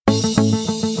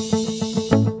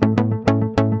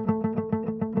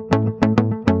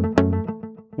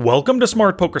Welcome to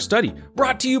Smart Poker Study,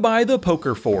 brought to you by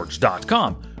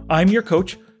thepokerforge.com. I'm your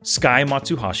coach, Sky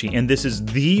Matsuhashi, and this is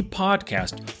the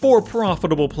podcast for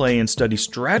profitable play and study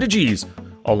strategies.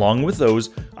 Along with those,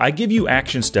 I give you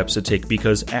action steps to take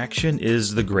because action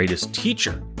is the greatest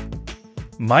teacher.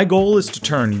 My goal is to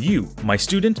turn you, my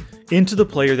student, into the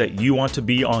player that you want to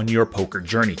be on your poker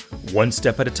journey, one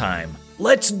step at a time.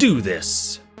 Let's do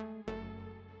this!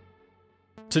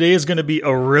 Today is going to be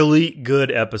a really good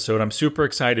episode. I'm super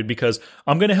excited because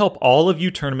I'm going to help all of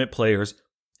you tournament players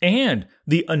and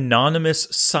the anonymous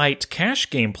site cash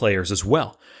game players as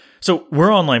well. So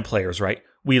we're online players, right?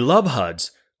 We love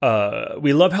HUDs.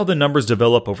 We love how the numbers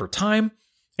develop over time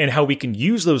and how we can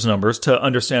use those numbers to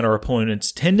understand our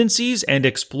opponent's tendencies and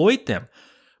exploit them.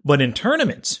 But in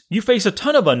tournaments, you face a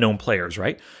ton of unknown players,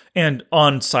 right? And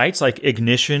on sites like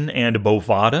Ignition and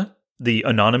Bovada, the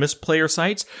anonymous player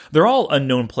sites, they're all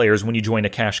unknown players when you join a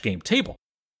cash game table.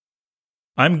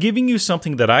 I'm giving you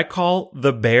something that I call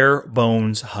the bare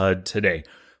bones HUD today.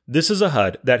 This is a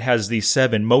HUD that has the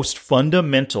 7 most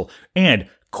fundamental and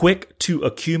quick to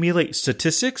accumulate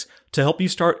statistics to help you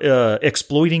start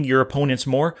exploiting your opponents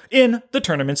more in the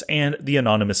tournaments and the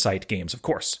anonymous site games, of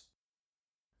course.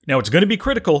 Now, it's going to be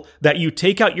critical that you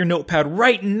take out your notepad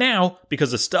right now because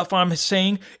the stuff I'm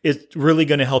saying is really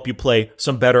going to help you play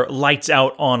some better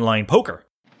lights-out online poker.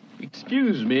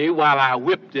 Excuse me while I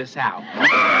whip this out.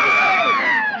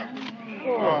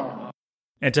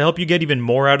 And to help you get even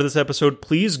more out of this episode,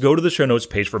 please go to the show notes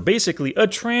page for basically a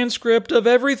transcript of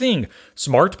everything.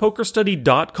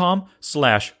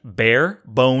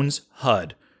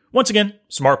 smartpokerstudy.com/barebones-HUD. Once again,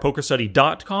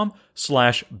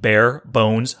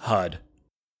 smartpokerstudy.com/barebones-HUD.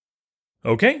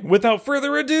 Okay, without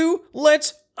further ado,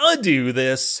 let's undo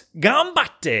this.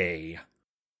 Gambate!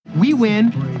 We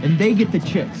win, and they get the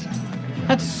chicks.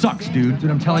 That sucks, dude.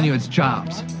 Dude, I'm telling you, it's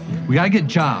jobs. We gotta get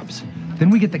jobs. Then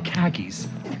we get the khakis.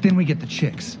 Then we get the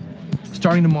chicks.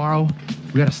 Starting tomorrow,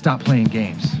 we gotta stop playing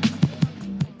games.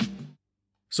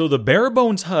 So the bare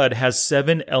bones HUD has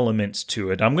 7 elements to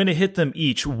it. I'm going to hit them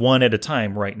each one at a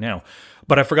time right now.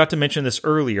 But I forgot to mention this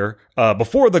earlier,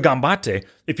 before the Gambate,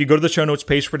 if you go to the show notes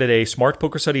page for today,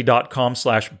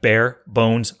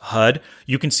 smartpokerstudy.com/barebones-HUD,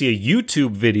 you can see a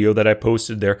YouTube video that I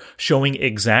posted there showing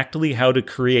exactly how to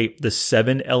create the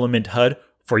 7-element HUD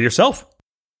for yourself.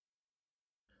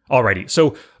 Alrighty,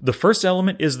 so the first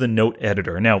element is the note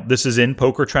editor. Now, this is in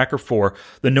Poker Tracker 4.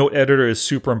 The note editor is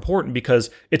super important because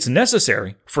it's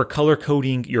necessary for color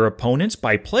coding your opponents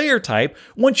by player type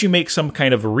once you make some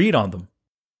kind of a read on them.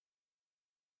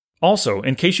 Also,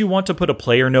 in case you want to put a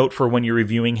player note for when you're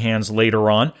reviewing hands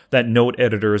later on, that note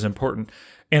editor is important.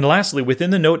 And lastly, within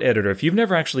the note editor, if you've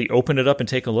never actually opened it up and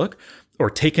taken a look,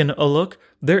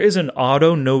 there is an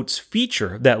auto notes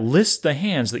feature that lists the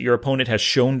hands that your opponent has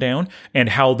shown down and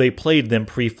how they played them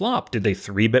pre-flop. Did they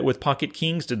 3-bet with pocket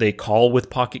kings? Did they call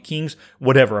with pocket kings?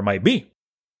 Whatever it might be.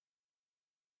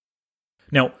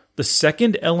 Now, the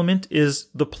second element is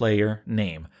the player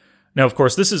name. Now, of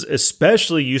course, this is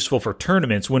especially useful for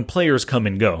tournaments when players come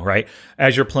and go, right?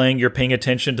 As you're playing, you're paying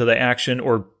attention to the action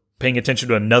or paying attention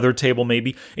to another table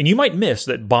maybe, and you might miss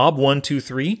that Bob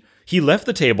 123, he left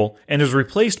the table and is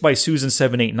replaced by Susan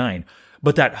 789.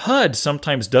 But that HUD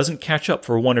sometimes doesn't catch up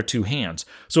for 1 or 2 hands.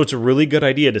 So it's a really good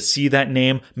idea to see that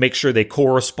name, make sure they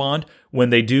correspond.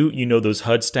 When they do, you know those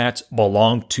HUD stats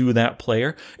belong to that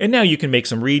player. And now you can make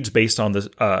some reads based on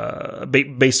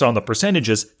the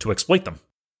percentages to exploit them.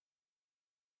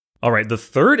 All right, the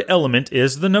third element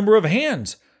is the number of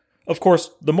hands. Of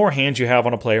course, the more hands you have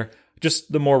on a player,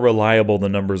 just the more reliable the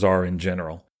numbers are in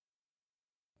general.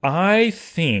 I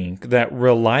think that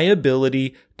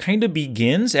reliability kind of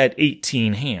begins at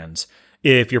 18 hands.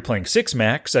 If you're playing 6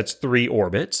 max, that's 3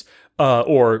 orbits,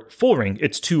 or full ring,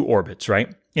 it's 2 orbits,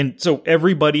 right? And so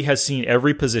everybody has seen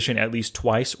every position at least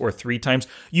twice or 3 times.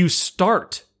 You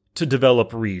start to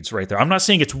develop reads right there. I'm not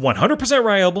saying it's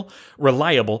 100%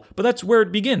 reliable, but that's where it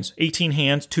begins. 18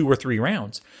 hands, 2 or 3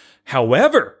 rounds.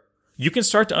 However, you can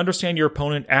start to understand your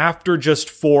opponent after just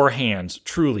 4 hands,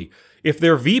 truly. If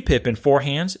their VPIP in 4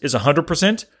 hands is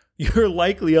 100%, you're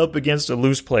likely up against a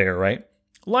loose player, right?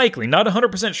 Likely, not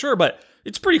 100% sure, but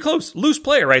it's pretty close. Loose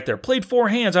player right there. Played 4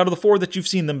 hands out of the 4 that you've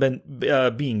seen them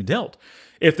being dealt.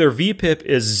 If their VPIP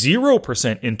is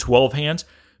 0% in 12 hands,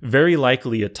 very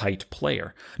likely a tight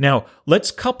player. Now,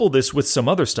 let's couple this with some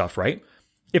other stuff, right?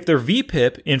 If their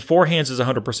VPIP in 4 hands is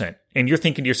 100%, and you're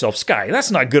thinking to yourself, Sky,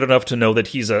 that's not good enough to know that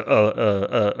he's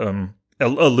a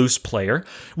loose player.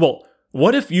 Well,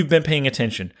 what if you've been paying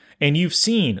attention and you've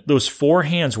seen those 4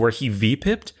 hands where he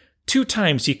VPIP'd? 2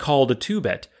 times he called a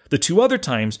 2-bet. The 2 other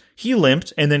times he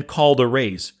limped and then called a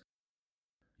raise.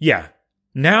 Yeah,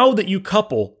 Now that you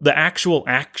couple the actual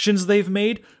actions they've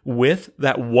made with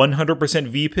that 100%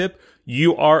 VPIP,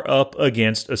 you are up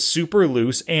against a super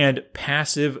loose and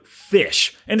passive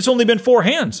fish. And it's only been 4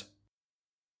 hands.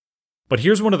 But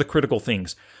here's one of the critical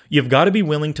things. You've got to be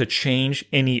willing to change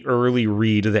any early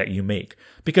read that you make.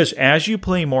 Because as you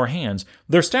play more hands,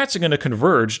 their stats are going to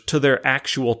converge to their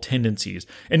actual tendencies.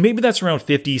 And maybe that's around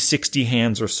 50, 60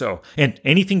 hands or so. And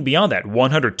anything beyond that,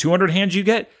 100, 200 hands you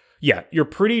get, yeah, you're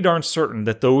pretty darn certain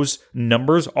that those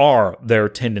numbers are their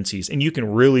tendencies. And you can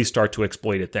really start to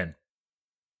exploit it then.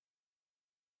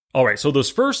 All right, so those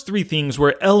first 3 things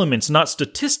were elements, not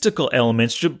statistical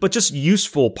elements, but just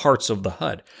useful parts of the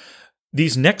HUD.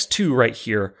 These next 2 right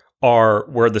here are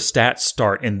where the stats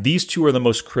start, and these 2 are the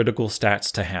most critical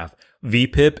stats to have,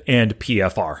 VPIP and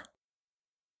PFR.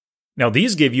 Now,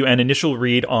 these give you an initial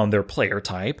read on their player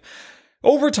type.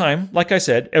 Over time, like I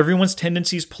said, everyone's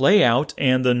tendencies play out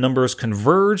and the numbers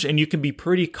converge, and you can be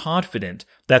pretty confident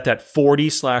that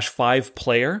 40/5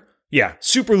 player, yeah,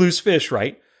 super loose fish,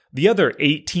 right? The other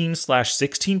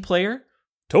 18/16 player,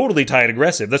 totally tight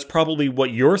aggressive. That's probably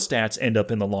what your stats end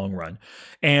up in the long run.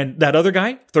 And that other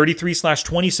guy,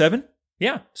 33/27,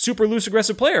 yeah, super loose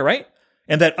aggressive player, right?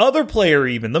 And that other player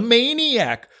even, the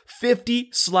maniac,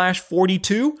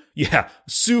 50/42, yeah,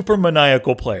 super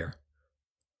maniacal player.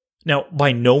 Now,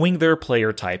 by knowing their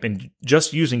player type and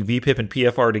just using VPIP and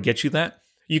PFR to get you that,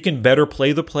 you can better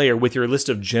play the player with your list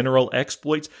of general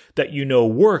exploits that you know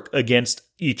work against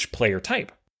each player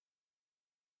type.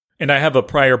 And I have a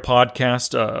prior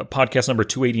podcast, podcast number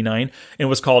 289, and it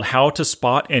was called How to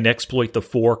Spot and Exploit the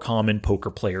 4 Common Poker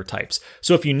Player Types.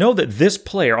 So if you know that this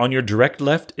player on your direct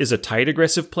left is a tight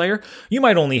aggressive player, you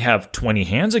might only have 20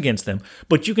 hands against them,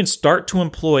 but you can start to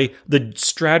employ the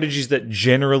strategies that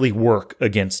generally work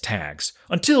against tags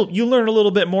until you learn a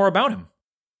little bit more about him.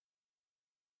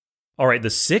 All right, the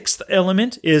 6th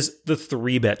element is the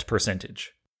 3-bet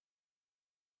percentage.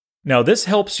 Now, this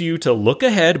helps you to look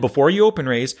ahead before you open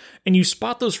raise, and you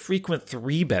spot those frequent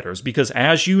 3-betters because,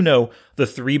 as you know, the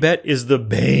 3-bet is the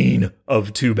bane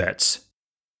of 2-bets.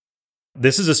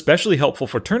 This is especially helpful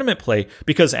for tournament play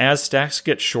because as stacks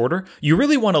get shorter, you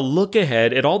really want to look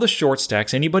ahead at all the short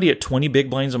stacks, anybody at 20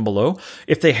 big blinds and below.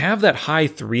 If they have that high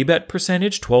 3-bet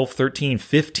percentage, 12, 13,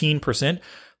 15%,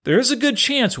 there's a good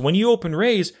chance when you open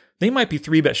raise, they might be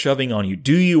 3-bet shoving on you.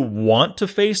 Do you want to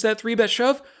face that 3-bet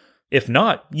shove? If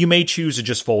not, you may choose to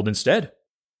just fold instead.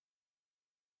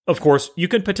 Of course, you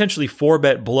can potentially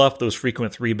 4-bet bluff those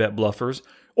frequent 3-bet bluffers,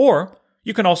 or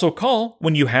you can also call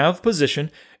when you have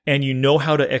position and you know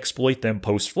how to exploit them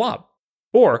post-flop.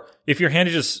 Or, if your hand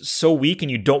is just so weak and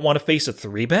you don't want to face a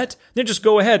 3-bet, then just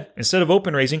go ahead, instead of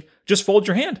open raising, just fold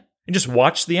your hand and just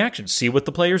watch the action, see what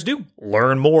the players do,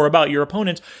 learn more about your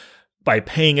opponent by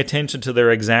paying attention to their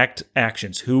exact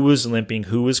actions. Who is limping,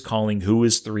 who is calling, who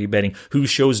is 3-betting, who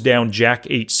shows down Jack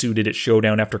 8 suited at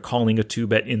showdown after calling a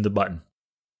 2-bet in the button.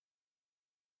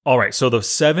 All right, so the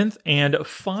 7th and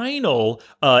final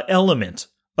element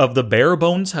of the bare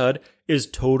bones HUD is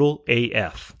total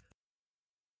AF.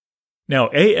 Now,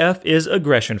 AF is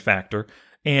aggression factor,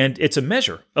 and it's a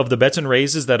measure of the bets and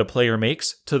raises that a player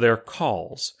makes to their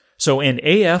calls. So an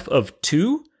AF of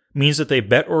 2 means that they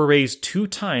bet or raise 2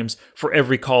 times for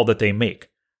every call that they make.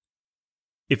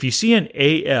 If you see an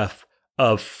AF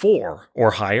of 4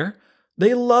 or higher,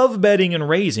 they love betting and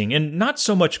raising and not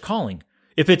so much calling.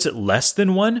 If it's at less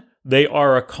than 1, they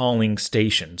are a calling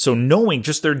station. So knowing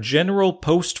just their general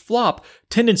post-flop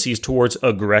tendencies towards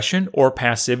aggression or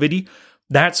passivity,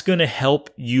 that's going to help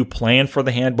you plan for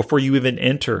the hand before you even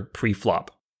enter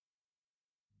pre-flop.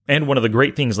 And one of the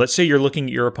great things, let's say you're looking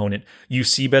at your opponent, you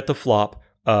c-bet the flop,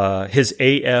 his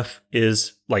AF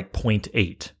is like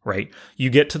 0.8, right? You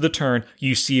get to the turn,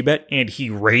 you c-bet, and he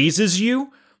raises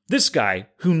you. This guy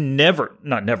who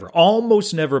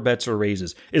almost never bets or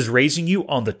raises, is raising you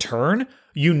on the turn.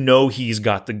 You know he's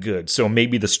got the goods. So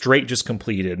maybe the straight just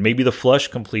completed, maybe the flush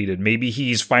completed, maybe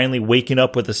he's finally waking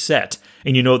up with a set,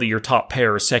 and you know that your top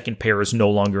pair or second pair is no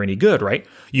longer any good, right?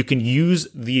 You can use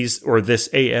these or this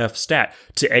AF stat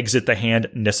to exit the hand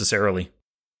necessarily.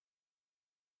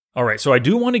 All right, so I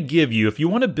do want to give you, if you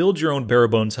want to build your own bare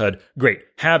bones HUD, great,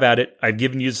 have at it. I've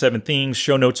given you the 7 things.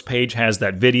 Show notes page has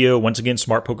that video. Once again,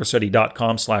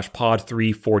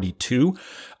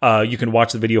 smartpokerstudy.com/pod342. You can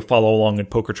watch the video, follow along in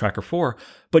Poker Tracker 4.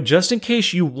 But just in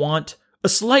case you want a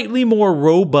slightly more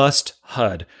robust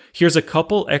HUD, here's a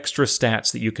couple extra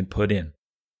stats that you can put in.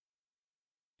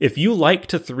 If you like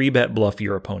to 3-bet bluff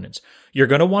your opponents, you're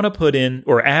going to want to put in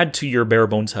or add to your bare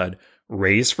bones HUD,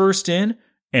 raise first in,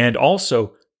 and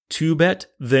also 2-bet,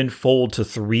 then fold to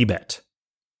 3-bet.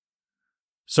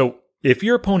 So If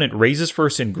your opponent raises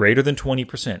first in greater than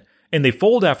 20% and they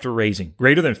fold after raising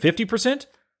greater than 50%,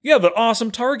 you have an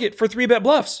awesome target for 3-bet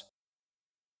bluffs.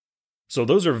 So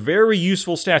those are very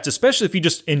useful stats, especially if you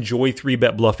just enjoy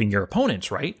 3-bet bluffing your opponents,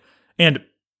 right? And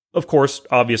of course,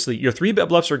 obviously, your 3-bet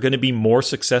bluffs are going to be more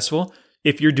successful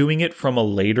if you're doing it from a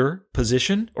later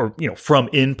position or, from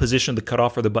in position, the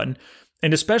cutoff or the button.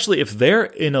 And especially if they're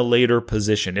in a later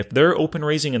position, if they're open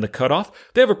raising in the cutoff,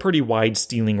 they have a pretty wide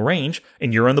stealing range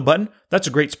and you're on the button, that's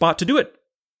a great spot to do it.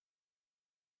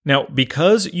 Now,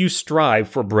 because you strive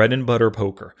for bread and butter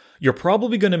poker, you're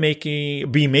probably going to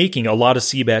be making a lot of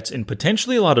C-bets and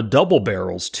potentially a lot of double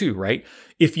barrels too, right?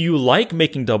 If you like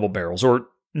making double barrels, or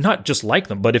not just like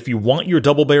them, but if you want your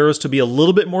double barrels to be a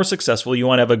little bit more successful, you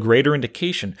want to have a greater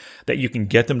indication that you can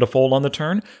get them to fold on the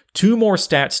turn, 2 more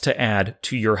stats to add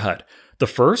to your HUD. The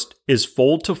first is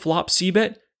fold to flop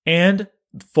C-bet and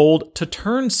fold to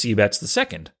turn C-bets the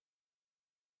second.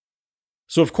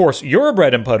 So of course, you're a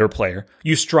bread and butter player.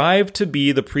 You strive to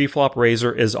be the pre-flop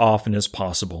raiser as often as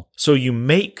possible. So you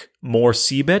make more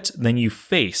C-bets than you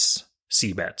face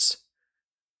C-bets.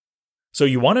 So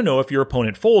you want to know if your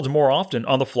opponent folds more often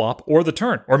on the flop or the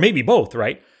turn, or maybe both,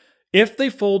 right? If they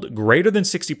fold greater than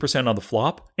 60% on the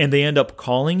flop and they end up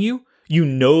calling you, you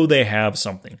know they have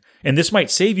something. And this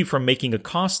might save you from making a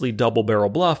costly double barrel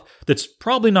bluff that's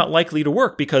probably not likely to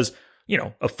work because,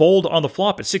 a fold on the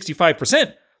flop at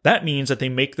 65%, that means that they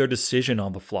make their decision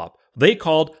on the flop. They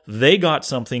called, they got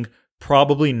something,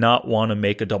 probably not want to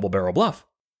make a double barrel bluff.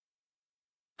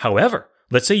 However,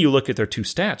 let's say you look at their 2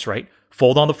 stats, right?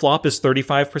 Fold on the flop is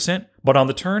 35%, but on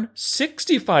the turn,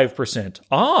 65%.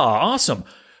 Awesome.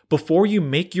 Before you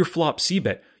make your flop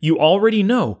C-bet, you already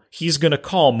know he's going to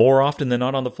call more often than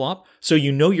not on the flop, so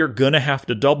you know you're going to have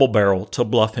to double barrel to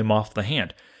bluff him off the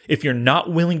hand. If you're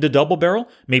not willing to double barrel,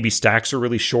 maybe stacks are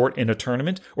really short in a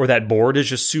tournament, or that board is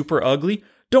just super ugly,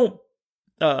 don't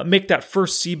make that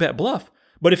first C-bet bluff.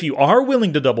 But if you are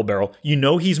willing to double barrel, you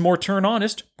know he's more turn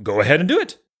honest, go ahead and do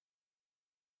it.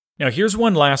 Now here's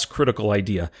one last critical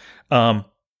idea.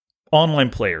 Online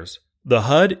players. The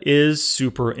HUD is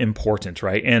super important,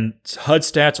 right? And HUD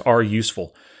stats are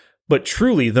useful. But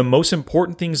truly, the most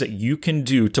important things that you can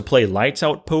do to play lights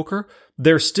out poker,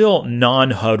 they're still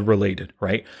non-HUD related,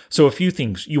 right? So a few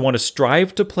things. You want to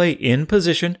strive to play in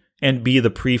position and be the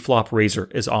pre-flop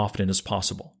raiser as often as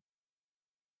possible.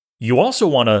 You also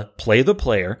want to play the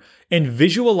player and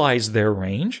visualize their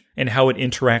range and how it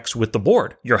interacts with the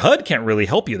board. Your HUD can't really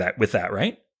help you with that,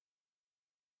 right?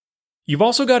 You've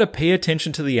also got to pay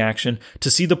attention to the action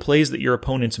to see the plays that your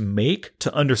opponents make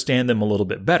to understand them a little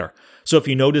bit better. So if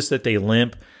you notice that they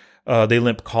limp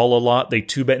call a lot, they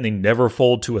 2-bet and they never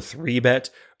fold to a 3-bet,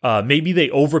 maybe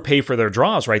they overpay for their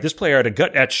draws, right? This player had a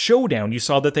gut at showdown. You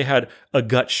saw that they had a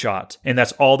gut shot and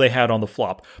that's all they had on the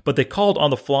flop, but they called on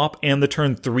the flop and the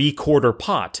turn 3/4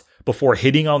 pot before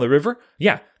hitting on the river.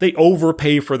 Yeah, they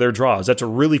overpay for their draws. That's a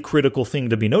really critical thing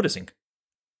to be noticing.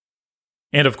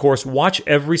 And of course, watch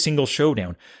every single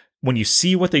showdown. When you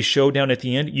see what they show down at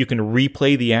the end, you can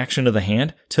replay the action of the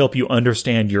hand to help you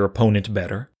understand your opponent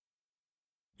better.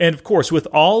 And of course, with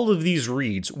all of these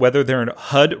reads, whether they're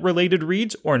HUD-related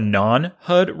reads or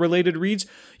non-HUD-related reads,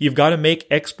 you've got to make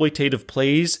exploitative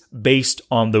plays based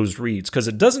on those reads, because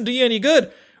it doesn't do you any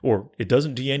good, it does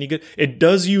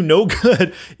you no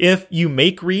good if you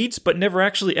make reads but never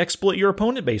actually exploit your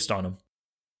opponent based on them.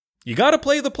 You got to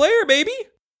play the player, baby!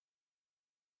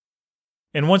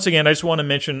 And once again, I just want to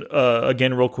mention,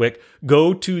 again real quick,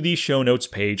 go to the show notes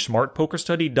page,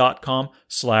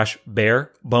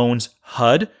 smartpokerstudy.com/barebones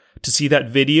HUD to see that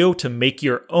video to make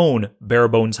your own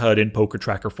barebones HUD in Poker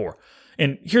Tracker 4.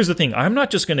 And here's the thing, I'm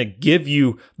not just going to give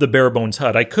you the barebones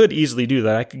HUD. I could easily do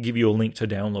that. I could give you a link to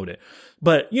download it.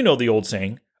 But you know the old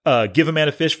saying, give a man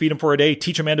a fish, feed him for a day,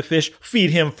 teach a man to fish,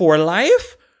 feed him for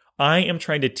life. I am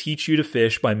trying to teach you to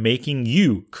fish by making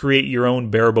you create your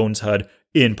own barebones HUD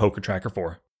in Poker Tracker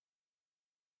 4.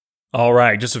 All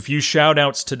right, just a few shout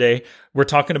outs today. We're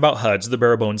talking about HUDs, the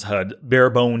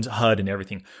barebones HUD and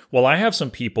everything. Well, I have some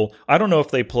people, I don't know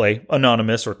if they play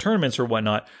anonymous or tournaments or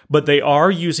whatnot, but they are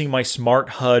using my smart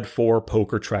HUD for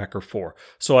Poker Tracker 4.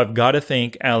 So I've got to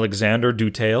thank Alexander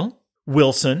Dutail,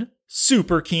 Wilson,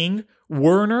 Super King,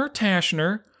 Werner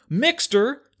Tashner,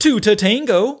 Mixter, Tuta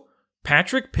Tango,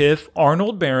 Patrick Piff,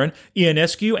 Arnold Barron,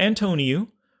 Ionescu Antoniou,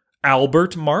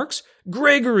 Albert Marks,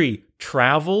 Gregory,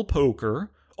 Travel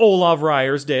Poker, Olav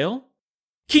Ryersdale,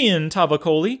 Kian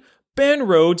Tavakoli, Ben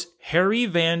Rhodes, Harry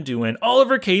Van Duyn,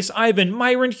 Oliver Case, Ivan,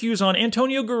 Myron Hughes-on,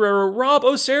 Antonio Guerrero, Rob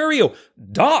Osario,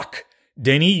 Doc,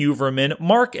 Denny Uverman,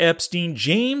 Mark Epstein,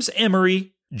 James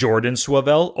Emery, Jordan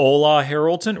Swavell, Ola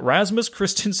Haraldson, Rasmus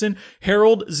Christensen,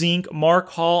 Harold Zink, Mark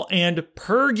Hall, and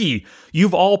Pergy.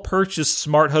 You've all purchased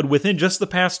Smart HUD within just the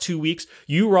past 2 weeks.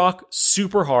 You rock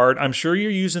super hard. I'm sure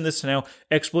you're using this to now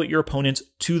exploit your opponents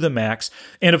to the max.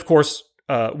 And of course,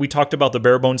 we talked about the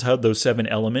bare bones HUD, those 7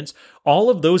 elements. All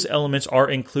of those elements are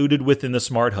included within the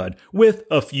Smart HUD, with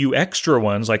a few extra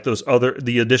ones like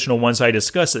the additional ones I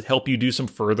discussed that help you do some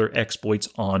further exploits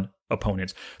on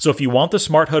opponents. So if you want the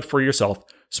Smart HUD for yourself,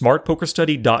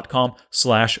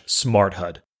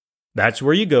 smartpokerstudy.com/smarthud. That's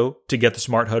where you go to get the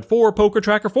Smart HUD for Poker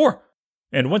Tracker 4.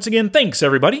 And once again, thanks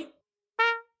everybody.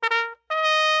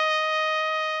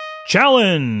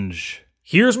 Challenge!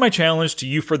 Here's my challenge to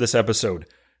you for this episode.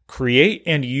 Create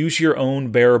and use your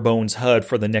own bare bones HUD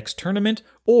for the next tournament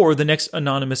or the next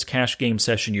anonymous cash game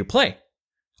session you play.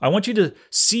 I want you to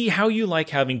see how you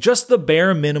like having just the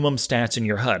bare minimum stats in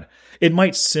your HUD. It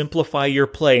might simplify your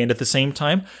play and at the same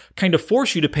time kind of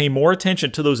force you to pay more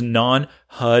attention to those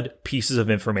non-HUD pieces of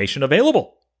information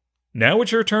available. Now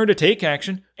it's your turn to take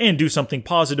action and do something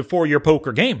positive for your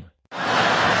poker game.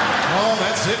 Oh,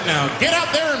 that's it now. Get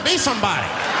out there and be somebody.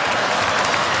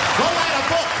 Go write a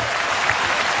book.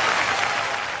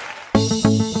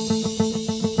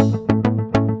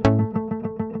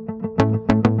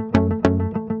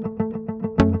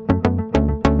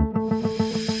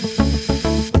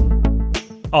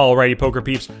 Alrighty, poker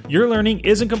peeps, your learning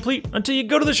isn't complete until you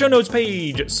go to the show notes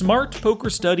page,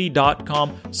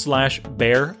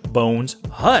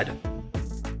 smartpokerstudy.com/barebones-HUD.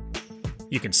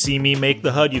 You can see me make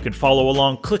the HUD, you can follow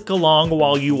along, click along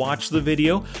while you watch the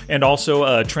video, and also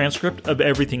a transcript of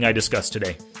everything I discussed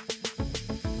today.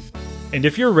 And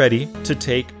if you're ready to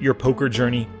take your poker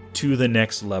journey to the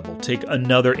next level, take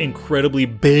another incredibly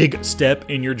big step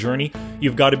in your journey,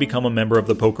 you've got to become a member of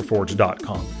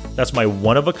thepokerforge.com. That's my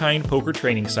one-of-a-kind poker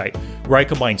training site where I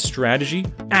combine strategy,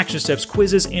 action steps,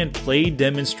 quizzes, and play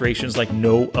demonstrations like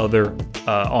no other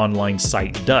online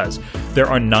site does. There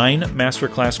are 9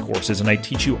 masterclass courses, and I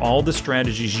teach you all the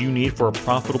strategies you need for a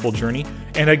profitable journey,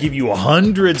 and I give you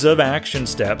hundreds of action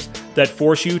steps that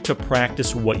force you to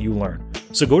practice what you learn.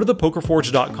 So go to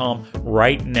thepokerforge.com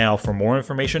right now for more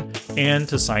information and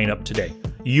to sign up today.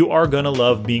 You are going to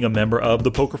love being a member of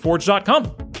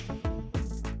thepokerforge.com.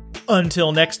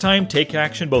 Until next time, take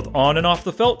action both on and off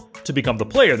the felt to become the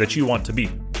player that you want to be.